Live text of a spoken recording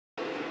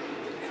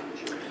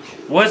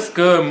What's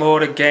good,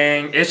 Motor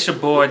Gang? It's your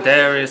boy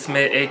Darius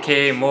Smith,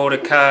 aka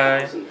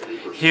Mordecai,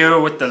 here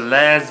with the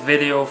last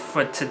video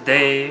for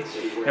today,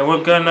 and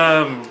we're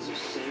gonna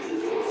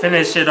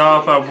finish it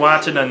off by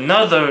watching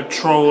another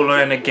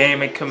troller in the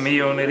gaming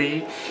community.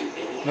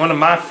 One of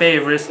my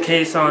favorites,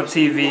 Case on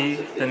TV.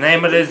 The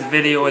name of this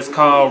video is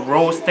called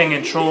Roasting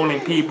and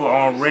Trolling People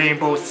on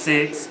Rainbow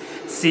Six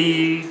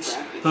Siege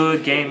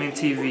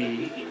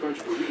HoodGamingTV.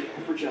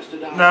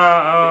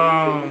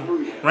 Now,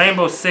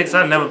 Rainbow Six,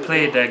 I never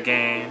played that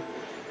game.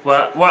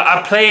 Well,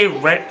 I played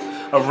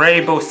a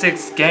Rainbow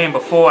Six game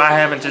before. I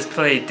haven't just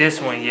played this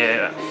one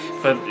yet.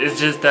 But it's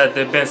just that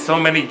there've been so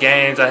many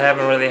games I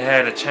haven't really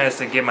had a chance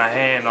to get my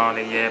hand on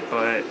it yet.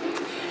 But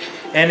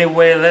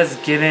anyway, let's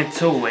get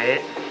into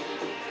it.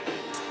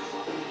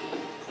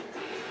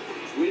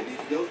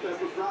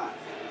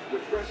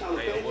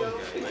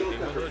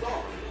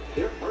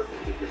 They're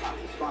perfect if you're hot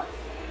and spicy.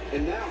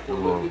 And now for a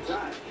limited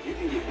time, you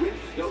can get Wendy's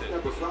ghost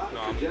pepper fries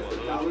for just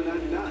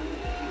 $1.99.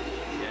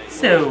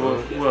 So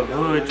what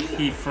hood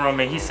he from?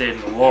 And he said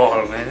New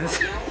Orleans.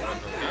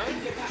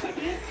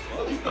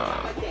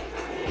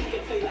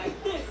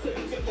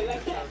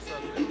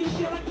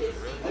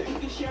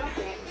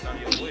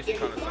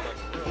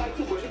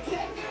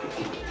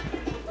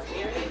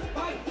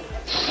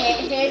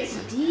 It's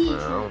deep. Man,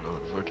 I don't know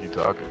what the fuck you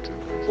talking to.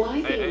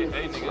 Why hey,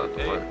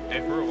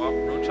 for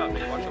real chop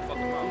nigga, watch your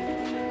fucking mouth.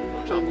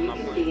 Real chop, I'm not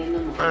playing.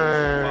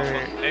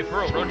 Hey, for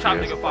real chop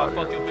nigga, if I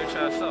fuck your bitch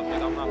ass up,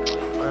 nigga, I'm not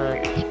playing.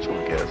 Man, get your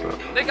twig ass up.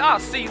 Nigga, I'll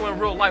see you in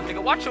real life,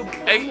 nigga. Watch your.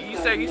 Hey, you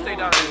say you stay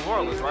down in New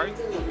Orleans, right?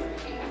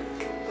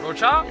 Real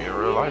chop? In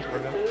real life,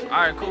 nigga.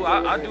 Alright, cool.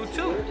 I do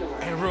too.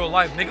 In real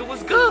life, nigga,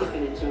 what's good?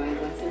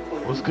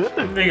 What's good?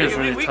 Niggas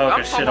really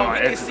talking shit on we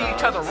can see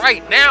each other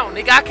right now,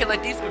 nigga. I can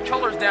let these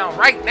controllers down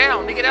right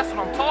now, nigga. That's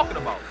what I'm talking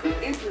about.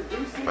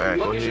 Man,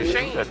 Fuck go is you ahead.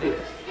 Shane, nigga?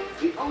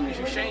 Is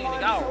you Shane,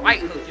 nigga? I'll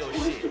right hook your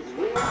shit.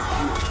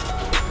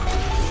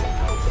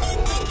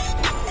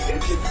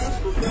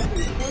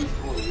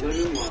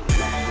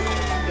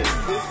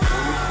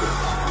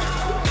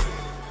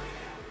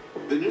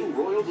 The new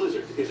Royal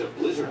Blizzard is a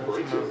blizzard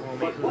breakthrough.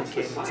 But what's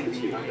the science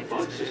behind the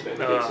bug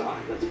suspended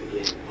inside? Let's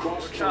begin.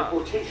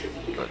 Cross-transportation.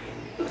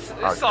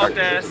 This soft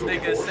ass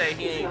nigga say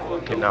he ain't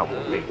fucking Get out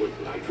with me.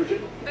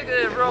 Nigga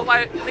in real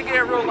life,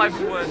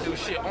 you wouldn't do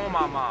shit on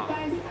my mom.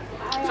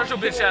 Shut your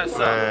bitch ass up.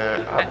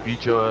 Man, I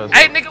beat your ass.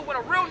 Hey nigga, when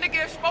a real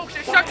nigga smokes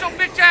shit, shut your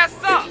bitch ass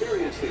up.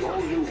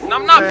 And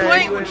I'm not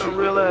playing with you. you.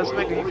 Real ass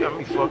nigga, you got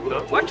me fucked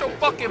up. Watch your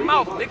fucking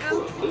mouth,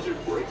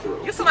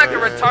 nigga. You sound like a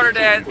retarded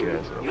ass.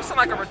 You sound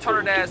like a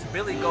retarded ass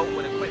Billy Goat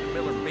with a Quentin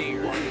Miller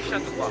beard.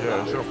 Shut the fuck Yeah,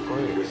 up. sure,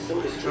 play.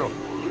 Sure.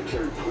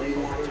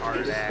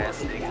 Retarded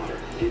ass nigga.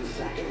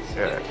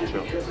 Yeah,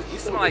 sure. You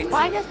smell like.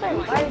 Why just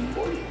like fighting?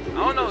 I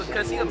don't know,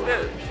 cause he a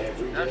bitch.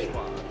 That's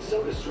why.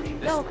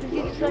 No, because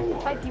you just like to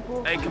fight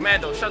people. Hey,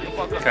 Commando, shut the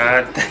fuck up.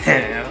 God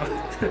damn.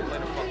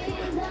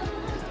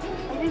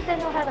 At least I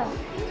know how to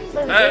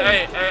play the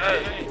Hey,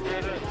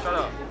 shut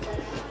up.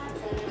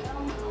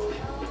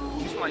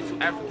 You smell like two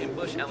African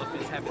bush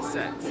elephants having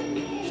sex.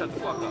 Shut the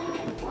fuck up.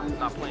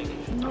 Not playing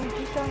with you. game. No,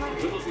 you still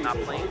not. Not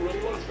playing with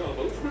you.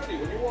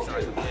 Sound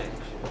like a bitch.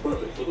 But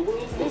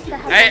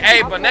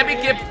But let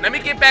me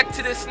get back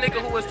to this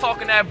nigga who was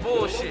talking that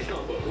bullshit.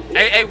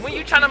 Hey, when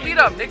you trying to meet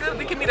up, nigga?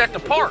 We can meet at the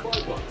park.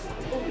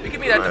 We can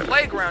meet at the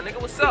playground, nigga.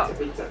 What's up?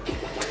 The Yo,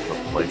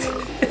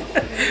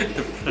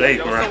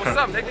 playground. what's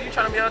up, nigga? You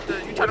trying to meet on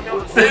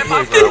the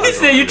sandbox? He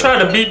said you trying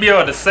to beat me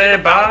on the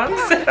sandbox?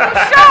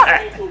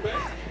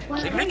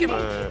 Nigga,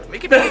 we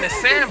can be in the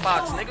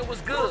sandbox, nigga.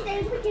 What's good?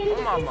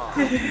 Oh my mom.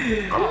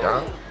 I'm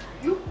down.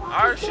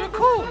 Alright, shit,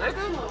 cool,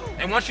 nigga.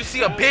 And once you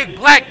see a big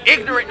black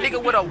ignorant nigga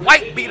with a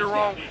white beater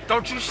on,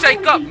 don't you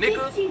shake up,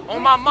 nigga.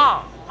 On my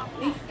mom.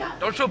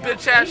 Don't your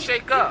bitch ass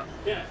shake up.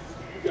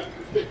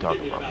 You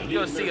talking about me?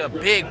 You'll see a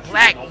big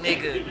black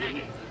nigga.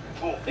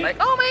 Like,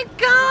 oh my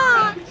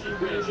god.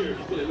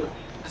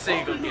 This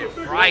nigga gonna get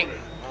frightened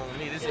on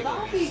me. This nigga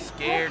gonna be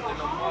scared than a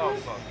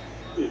motherfucker.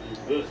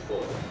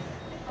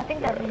 I think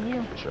that'd be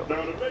you. For sure.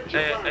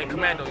 Hey,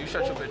 Commando, you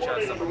shut your bitch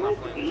ass up. I'm not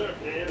playing.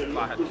 If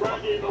I had to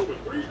fuck you up.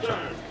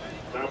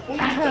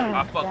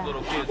 I fuck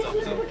little kids up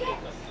too.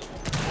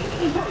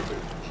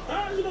 I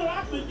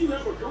think you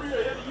have a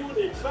career ahead of you in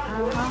the exact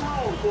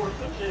wrong course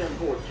and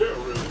for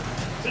terrorism.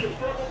 See him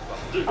struggle?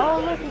 Oh,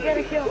 look, you got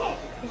a kill.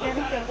 You got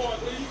a kill.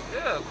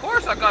 Yeah, of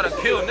course I gotta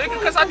kill, nigga,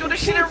 because I do this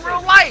shit in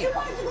real life.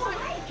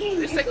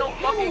 This ain't no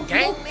fucking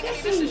game,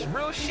 nigga. This is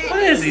real shit.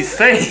 What is he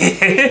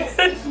saying?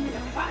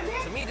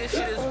 To me, this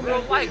shit is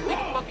real life. What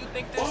the fuck you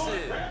think this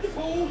is?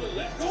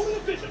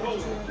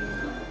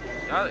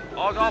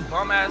 All y'all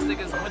bum ass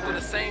niggas went through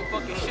the same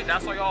fucking shit.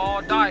 That's why y'all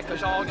all died,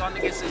 because y'all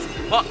niggas is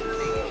buck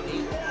niggas.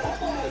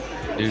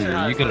 Dude,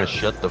 are you gonna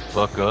shut the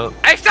fuck up?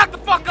 Hey, shut the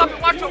fuck up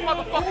and watch your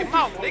motherfucking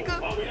mouth, nigga.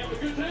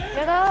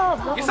 Shut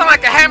up. You sound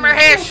like a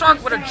hammerhead shark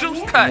with a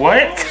juice cut.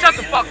 What? Shut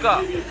the fuck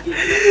up.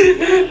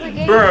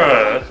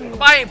 Bruh.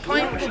 I ain't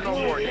playing with you no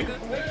more, nigga.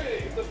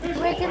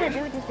 We're gonna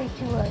do this thing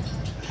to us.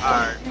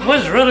 Alright.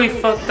 What's really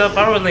fucked up,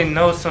 I really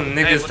know some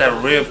niggas that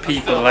real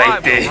people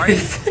like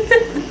this.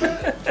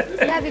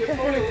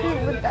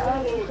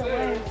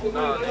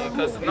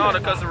 No,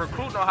 because the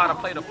recruit know how to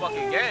play the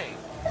fucking game.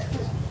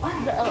 The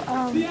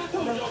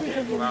recruit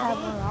doesn't have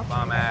one off.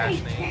 Bomb ass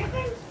nigga.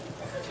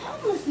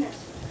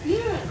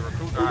 The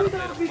recruit know how to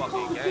play the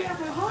fucking game.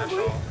 That's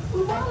all.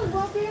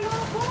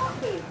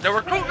 The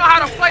recruit know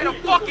how to play the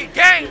fucking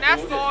game.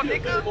 That's all,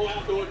 nigga.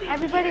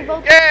 Everybody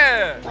vote.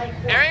 Yeah.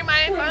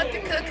 Everybody vote the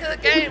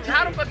cook game.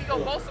 How the fuck you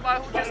gonna vote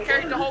somebody who just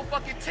carried the whole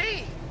fucking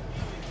team?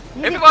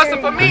 If it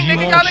wasn't for me, You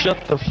nigga, won't y'all.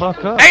 shut the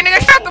fuck up. Hey,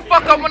 nigga, shut the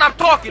fuck up when I'm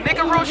talking,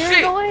 nigga. Real You're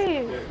shit.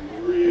 annoying.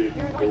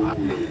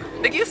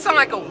 Nigga, you sound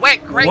like a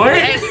wet grape What?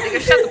 baby,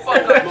 nigga. Shut the fuck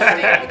up, you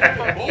stink, nigga.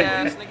 Funky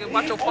ass, nigga.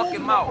 Watch your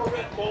fucking mouth.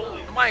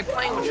 I ain't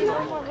playing with you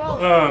no more.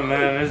 Oh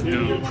man, this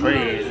dude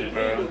crazy,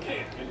 bro.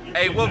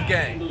 Hey,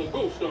 Wolfgang.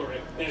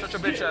 Shut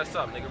your bitch ass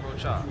up, nigga. Real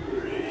chop.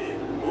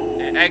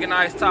 And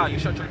Agonized Ty, you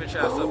shut your bitch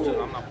ass up too.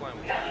 I'm not playing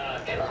with you.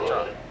 Real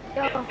chop.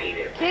 Yo,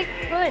 kick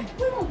good.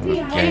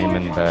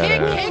 Gaming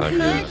badass, I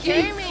guess.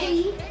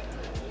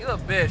 You a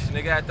bitch,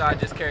 nigga, after I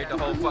just carried the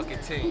whole fucking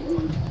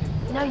team.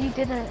 No, you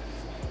didn't.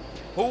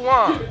 Who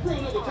won?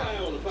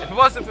 If it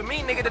wasn't for me,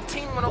 nigga, the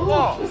team won the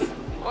walls.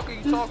 What are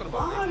you talking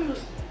about,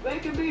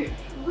 nigga?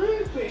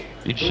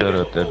 You'd shut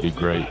up, that'd be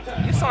great.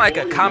 You sound like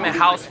a common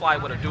housefly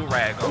with a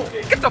do-rag on.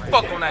 Get the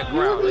fuck on that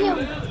ground,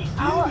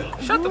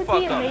 nigga. Shut the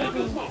fuck up,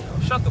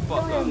 nigga. Shut the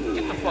fuck up.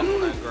 Get the fuck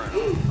on that ground.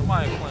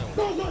 Nobody ain't playing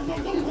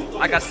with you.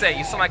 Like I said,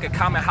 you sound like a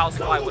common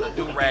housefly with a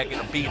do-rag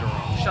and a beater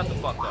on. Shut the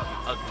fuck up, you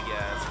ugly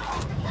ass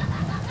nigga.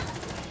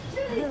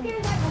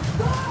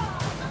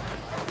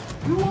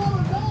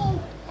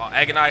 Oh,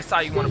 Agonized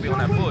Ty, you wanna be on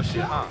that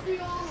bullshit, huh?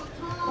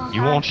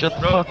 You won't shut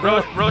the fuck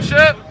up. Real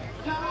shit?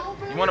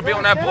 You wanna be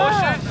on that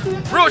bullshit?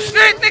 Real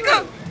shit,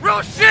 nigga!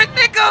 Real shit,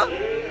 nigga!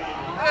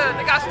 Yeah,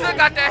 nigga, I still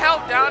got that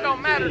health down. It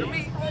don't matter to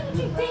me.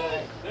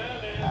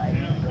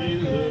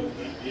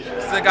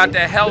 Still got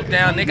that health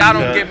down, nigga. I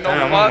don't give no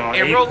fuck.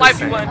 In real life,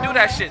 you wouldn't do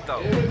that shit,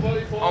 though.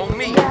 On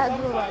me.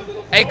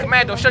 Hey,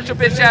 Commando, shut your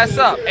bitch ass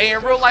up. Hey,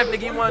 in real life,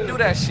 nigga, you wouldn't do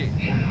that shit.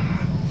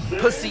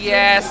 Pussy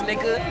ass,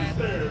 nigga.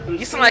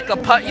 You sound like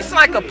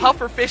a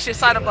puffer fish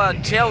inside of a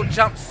gel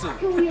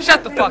jumpsuit.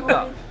 Shut the fuck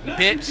up,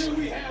 bitch.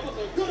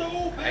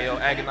 Hey, yo,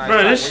 Agonized.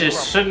 Bro, this shit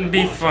shouldn't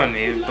be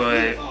funny,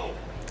 but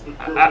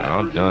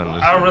I'm done.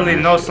 I really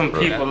know some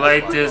people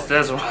like this.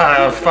 That's why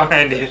I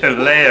find it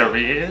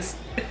hilarious.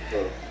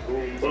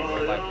 Same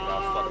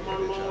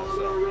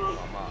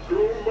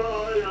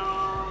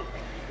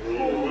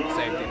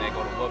thing, they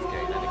go to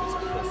Wolfgang. That nigga's a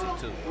pussy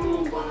too.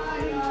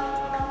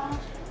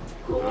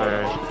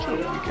 Man, shut your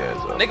weak ass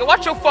up. Nigga,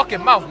 watch your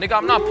fucking mouth, nigga.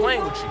 I'm not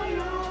playing with you.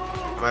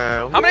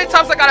 Man, How many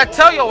times I gotta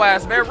tell your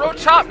ass, man? Real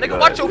chop, nigga.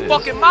 Watch your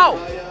fucking mouth.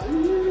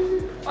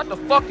 What the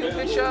fuck your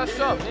bitch ass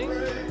up, nigga?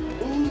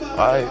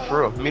 alright,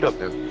 for real. Meet up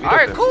there.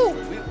 Alright, cool.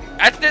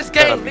 After this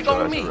game, nigga,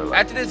 on me.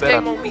 After this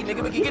game on me,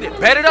 nigga, we can get it.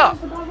 Bet it up.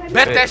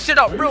 Bet that shit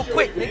up real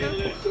quick,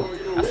 nigga.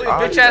 That's what your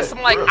bitch ass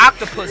some like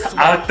octopus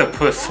sweat.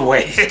 Octopus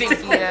sweat.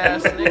 Stinky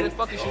ass, nigga. The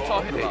fuck is you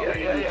talking about?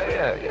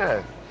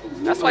 Yeah.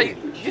 That's why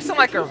you sound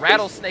like a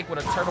rattlesnake with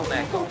a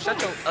turtleneck on.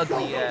 Shut your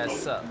ugly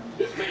ass up.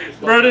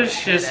 Bro, this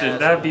shit should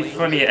not be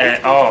funny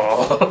at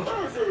all.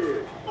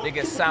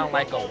 Nigga sound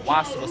like a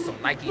wasp with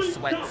some Nike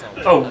sweats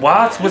on. A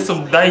wasp with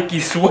some Nike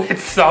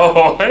sweats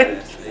on.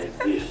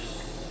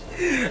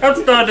 I'm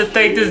starting to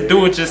think this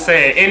dude just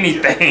saying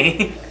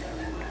anything.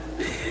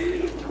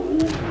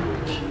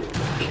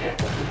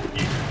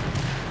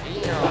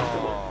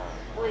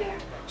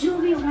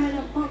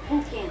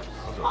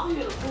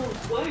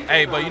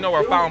 Hey, but you know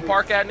where Fountain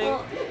Park at,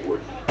 nigga?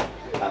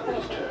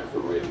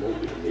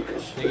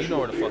 Nigga, you know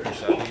where the fuck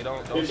it's at,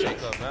 nigga. Don't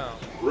shake up now.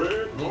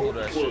 Google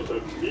that shit.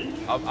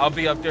 I'll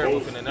be up there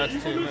within the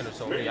next 2 minutes,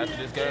 so nigga, after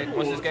this game,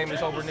 once this game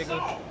is over,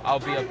 nigga, I'll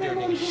be up there,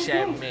 nigga,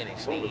 7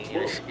 minutes,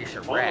 nigga. It's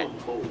a wrap.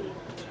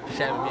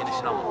 7 minutes,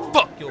 and I'm gonna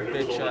fuck your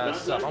bitch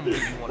ass up. I'm gonna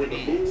give you one of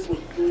these.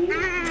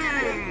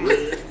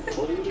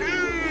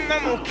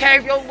 I'm gonna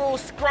cave your little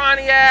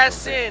scrawny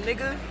ass in,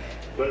 nigga.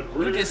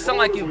 You just sound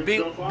like you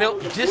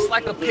built just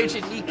like a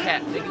pigeon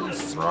kneecap, nigga. You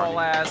small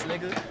ass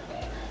nigga.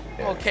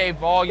 I'm gonna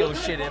cave all your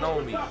shit in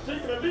on me.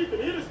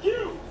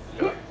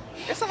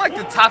 It sound like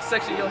the top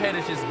section of your head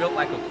is just built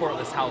like a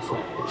cordless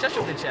household. Shut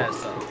your bitch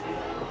ass up.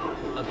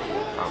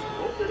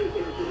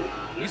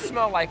 You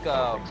smell like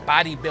a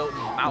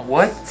bodybuilding mouse.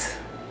 What?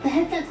 A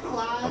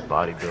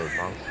bodybuild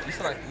mouse.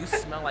 You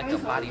smell like a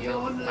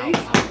bodybuilding mouse.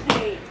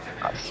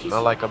 I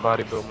smell like a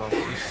bodybuild mouse.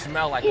 You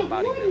smell like a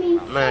bodybuilding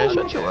mouse. Man,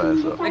 shut your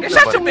ass up. Nigga,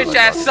 shut your bitch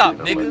ass up,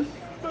 nigga.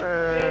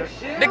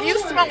 Nigga, you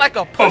smell like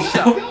a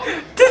push-up.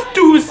 This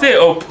dude said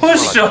a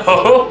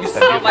push-up. You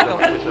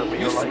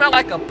smell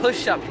like a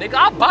push-up, nigga.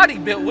 I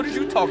bodybuild. What is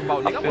you talking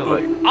about,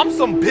 nigga? I'm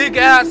some big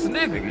ass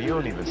nigga. Nigga, you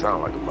don't even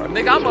sound like a bodybuilder.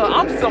 Nigga,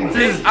 I'm some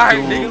big.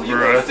 Alright, nigga, you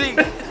gonna see.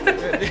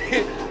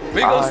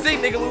 We gonna see,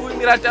 nigga, when we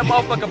meet out that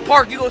motherfucking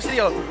park, you gonna see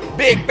a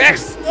big back.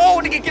 Whoa,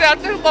 nigga, get out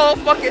this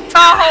motherfucking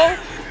Tahoe.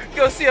 You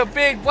gonna see a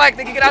big black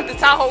nigga get out the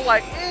Tahoe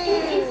like,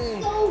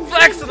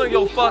 flexing on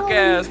your fuck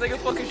ass. Nigga,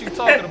 fuck is you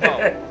talking about?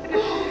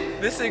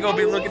 This nigga gonna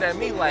be looking at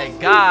me like,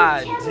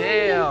 god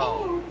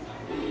damn.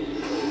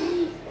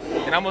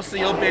 and I'm gonna see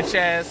your bitch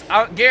ass.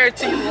 I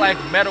guarantee you like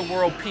Meta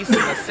World Peace with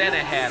a Santa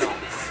hat on.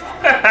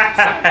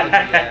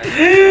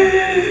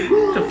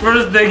 The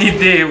first thing he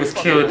did was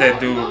kill that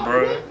dude,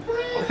 bro.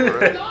 For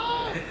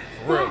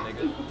real,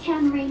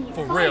 nigga.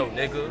 For real,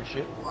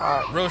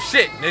 nigga. Real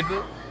shit,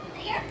 nigga.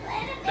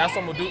 That's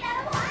what I'm gonna do.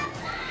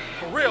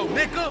 For real,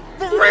 nigga.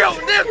 For real,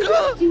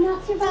 nigga.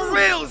 For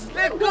real,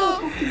 nigga.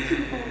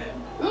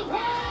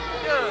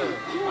 Yeah.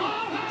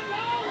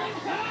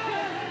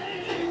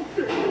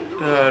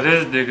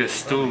 This nigga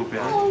stupid. We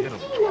have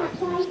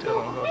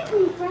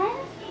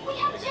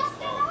just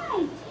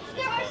arrived.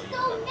 There are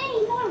so many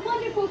more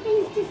wonderful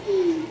things to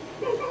see.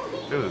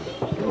 Dude,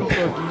 who the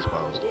fuck you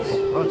supposed to be?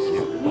 Fuck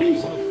you.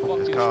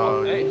 It's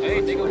called... Hey,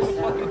 nigga, who the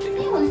fuck you think?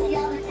 I'm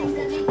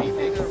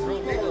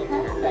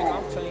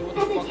telling you what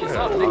the fuck is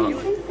up,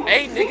 nigga.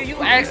 Hey, nigga, you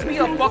asked me a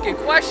fucking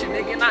question,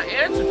 nigga, and I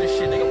answered this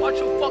shit, nigga. Watch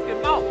your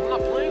fucking mouth. I'm not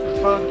playing with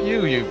you. Fuck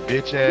you, you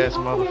bitch ass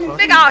motherfucker.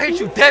 Nigga, I'll hit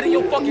you dead in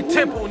your fucking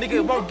temple, nigga.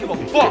 It won't give a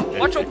fuck.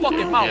 Watch your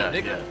fucking mouth,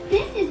 nigga.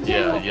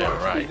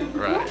 Yeah, right. A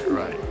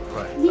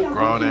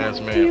grown ass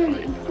man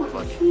fighting in a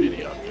fucking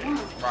video game.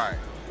 Right.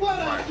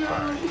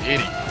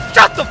 Idiot.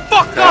 Shut the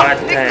fuck up,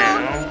 nigga.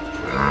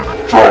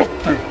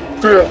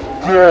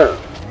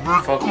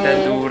 Fuck that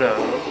dude up.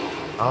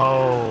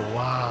 Oh,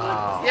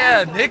 wow.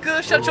 Yeah,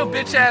 nigga, shut your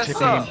bitch ass You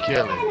up. team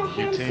killing.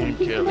 You team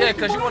killing. Yeah,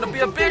 cause you wanna be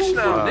a bitch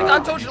now, nigga. I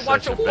told you to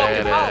watch your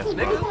fucking mouth,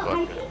 nigga.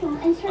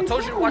 I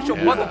told you to watch your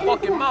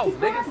motherfucking mouth,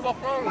 nigga. Fuck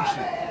wrong with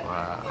you?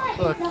 Wow.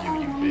 Fuck you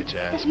bitch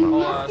ass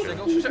motherfucker.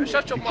 Nigga,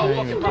 shut your You can't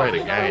motherfucking even mouth. play the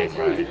game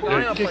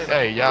right.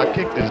 Hey, y'all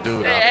kick this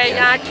dude out. Hey,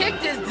 y'all kick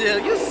this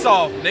dude. You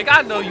soft, nigga.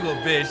 I know you a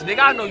bitch, nigga.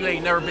 I know you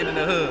ain't never been in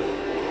the hood.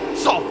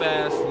 Soft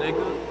ass,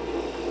 nigga.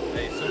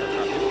 Hey, soon as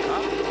I get a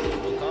cop,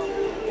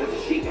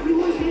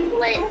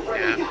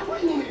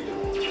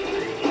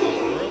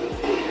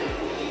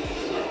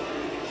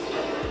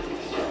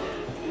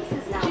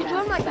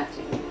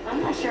 I'm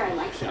not sure I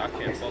like shit, I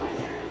can't fuck with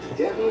you.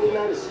 Definitely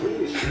not as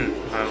Swedish. I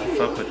don't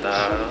fuck with the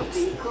Arabs.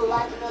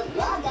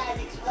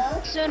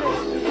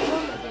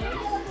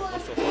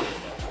 What's so funny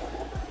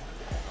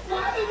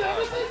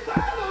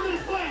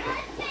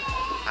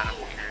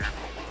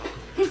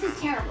This is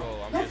terrible. bro?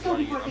 I'm Let's just go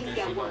letting before things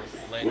get worse.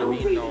 letting it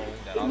be known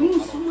that I don't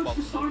fuck with no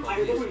police,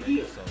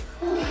 nigga. So,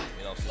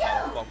 since I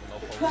don't fuck with no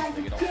police,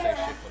 nigga, don't say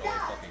shit for the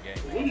whole fucking game,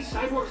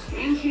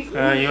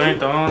 nigga. You ain't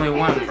the only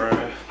one, bro.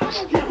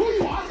 Ain't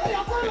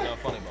nothing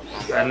funny about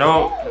that. I know.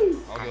 I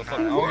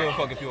don't give a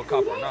fuck if you a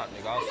cop or not,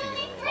 nigga. I'll see you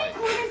in real life.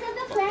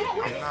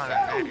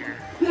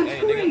 Hey,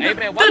 nigga. Hey,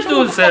 man, watch This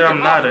your dude said I'm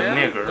fucking not mouth, a man.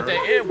 nigger. With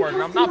that N-word,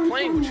 and I'm not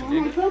playing with you,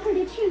 nigga.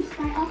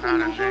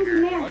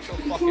 Watch your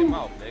fucking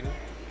mouth, nigga.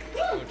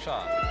 Good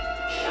job.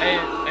 Hey,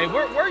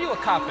 where you a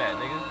cop at,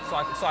 nigga? So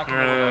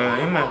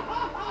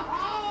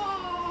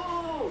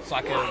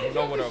I can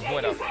know where to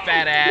avoid a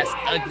fat ass,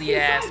 ugly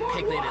ass,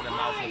 piglet in the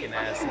mouth looking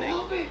ass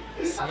nigga.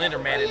 Slender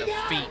man in the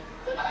feet.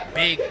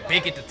 Big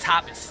at the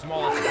top and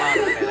small at the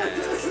bottom, fat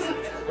ass.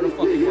 Where the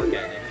fuck you work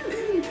at, nigga?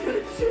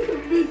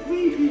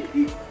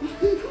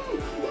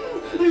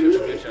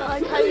 I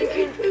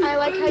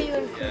like how you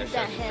include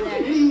that head ass.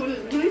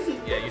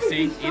 Yeah, you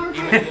see?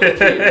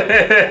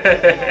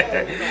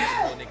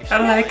 I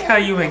like how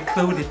you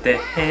included the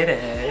head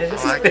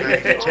ass. I like how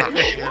you talk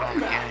shit on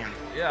the game.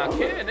 Yeah, I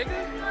can, nigga.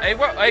 Hey,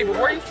 but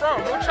where you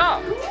from? Real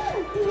chop.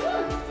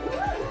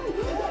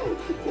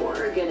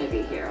 We're gonna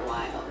be here a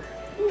while.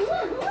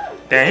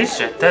 Damn, he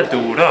shut that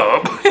dude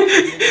up.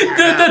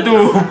 Good that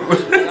dude.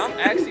 I'm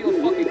asking you a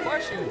fucking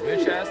question, you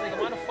bitch ass nigga.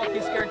 Why the fuck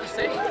you scared to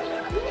say it?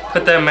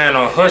 Put that man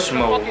on hush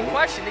mode. Fucking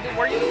question, nigga.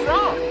 Where you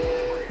from?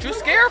 What you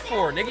scared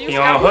for, nigga? You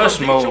on hush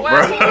mode,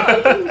 bro.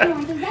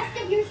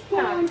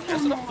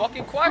 That's the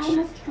fucking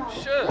question.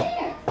 Sure.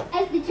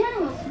 As the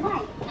general's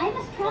wife, I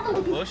must travel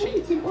with his Bushy.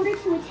 fleet in order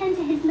to attend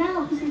to his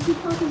mouths as he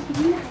conquers the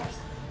universe.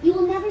 You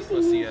will never see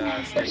Pussy me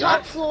ass again.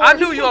 nigga.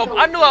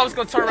 I knew I was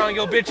gonna turn around and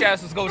your bitch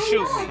ass was gonna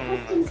shoot me.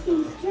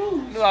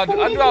 I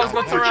knew I was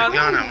gonna turn around.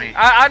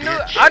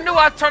 I knew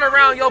I'd turn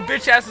around and your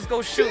bitch ass was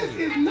gonna shoot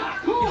me. You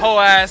whole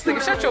ass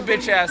nigga, shut your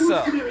bitch ass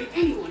up.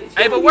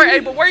 Hey, but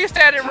where you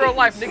standing in real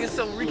life, nigga,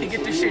 so we can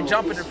get this shit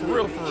jumping for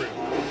real.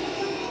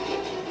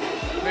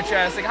 Bitch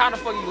ass nigga, how the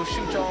fuck you gonna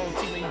shoot your own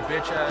teammate, you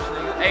bitch ass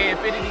nigga? Hey,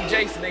 Infinity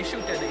Jason, they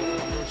shoot that nigga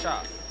for real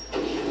shot.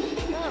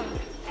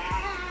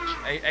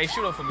 Hey,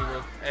 shoot him for me,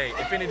 real. Hey,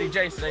 Infinity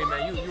Jason, hey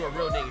man, you a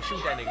real nigga.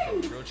 Shoot that nigga for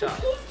me, real chop.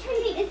 The peace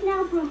treaty is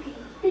now broken.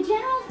 The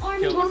general's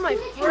army Kill will my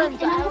friends.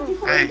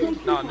 Hey.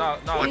 No,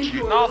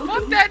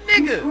 fuck that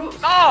nigga.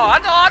 No, I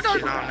know.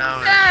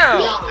 Damn.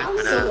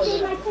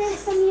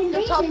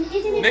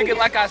 Nigga,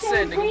 like I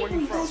said, nigga, where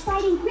you from?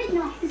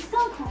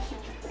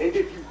 And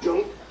if you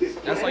don't,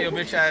 That's why your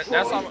bitch ass.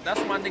 That's why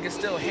my nigga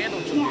still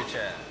handled your bitch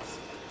ass.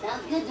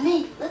 Sounds good to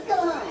me. Let's go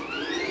home.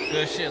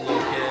 Good shit, little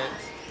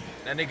kids.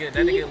 That nigga,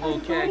 Lil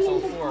Kegs 04,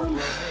 real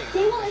nigga.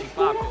 They will She escape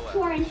pop us to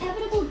our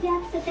inevitable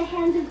deaths at the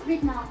hands of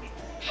Gridnock.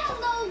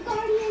 Hello,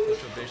 Guardians.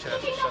 Your bitch ass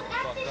Giving shut us the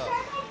fuck access up. to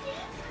our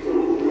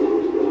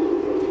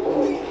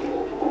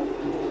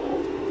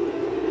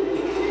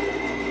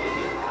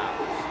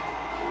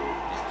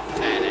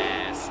Fat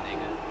ass.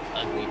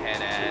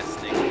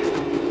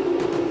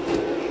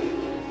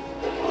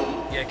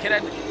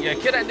 Yeah,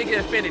 kill that nigga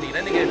Infinity.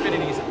 That nigga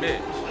Infinity's a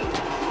bitch.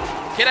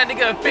 Kill that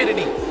nigga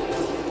Infinity.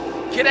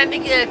 Kill that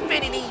nigga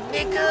Infinity,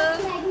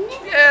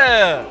 nigga.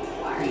 Yeah.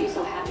 Why are you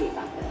so happy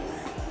about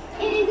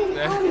this? It is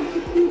an honor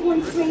to prove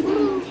one's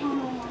bravery in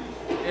town.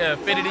 Yeah,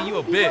 Infinity, you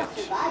a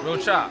bitch. Real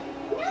chop.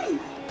 None.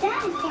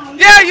 That is how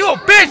Yeah, you a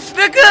bitch,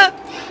 nigga.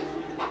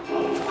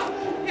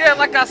 Yeah,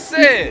 like I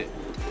said.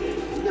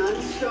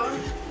 Non-star?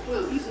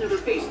 Well, he's never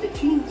faced the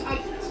Teen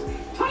Titans.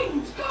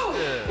 Titans, go!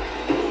 Yeah.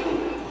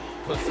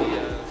 Pussy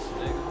ass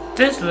nigga.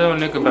 This little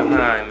nigga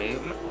behind me.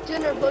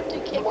 Junior, vote to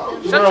kick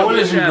them. Shut Bro, your what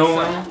is bitch you ass doing?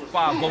 up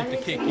before I vote to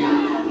kick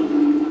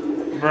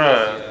you.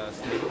 Bruh, Pussy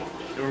ass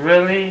nigga.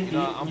 really?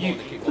 Nah, I'm You,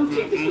 voting to kick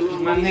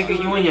my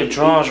nigga, you in your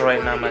drawers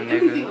right now, my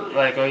nigga.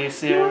 Like, are you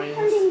serious?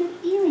 hurting the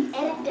feelings.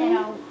 Edit that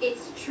out.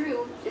 It's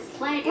true. This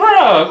planet.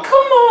 Bruh, come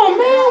on,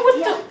 man. What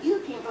the? You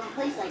came from a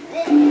place like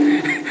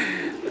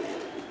this.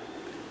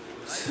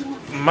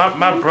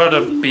 My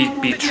brother be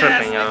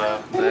tripping, y'all.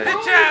 Like,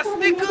 Bitch ass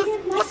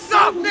niggas. What's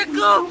up,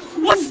 nigga?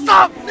 What's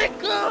up,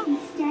 nigga?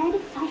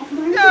 Instead, I have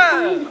learned Yeah.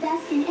 to find the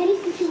best in any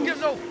situation. Give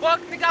no fuck,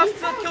 nigga. I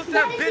still killed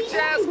that bitch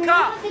ass I've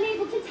cop. been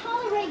able to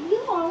tolerate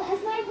you all as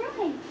my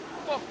roommates.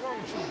 Fuck wrong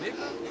with you,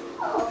 nigga?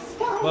 Oh,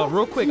 Scott. Well,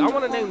 real quick, I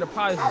want to name the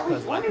prizes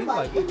because like people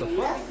like, what the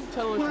fuck? You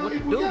telling us what to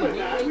do, but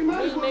you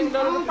ain't name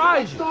none of the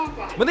prizes.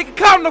 But nigga,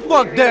 calm the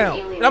fuck down,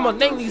 and I'm gonna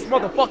name these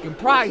motherfucking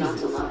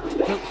prizes.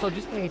 So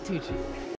just pay attention.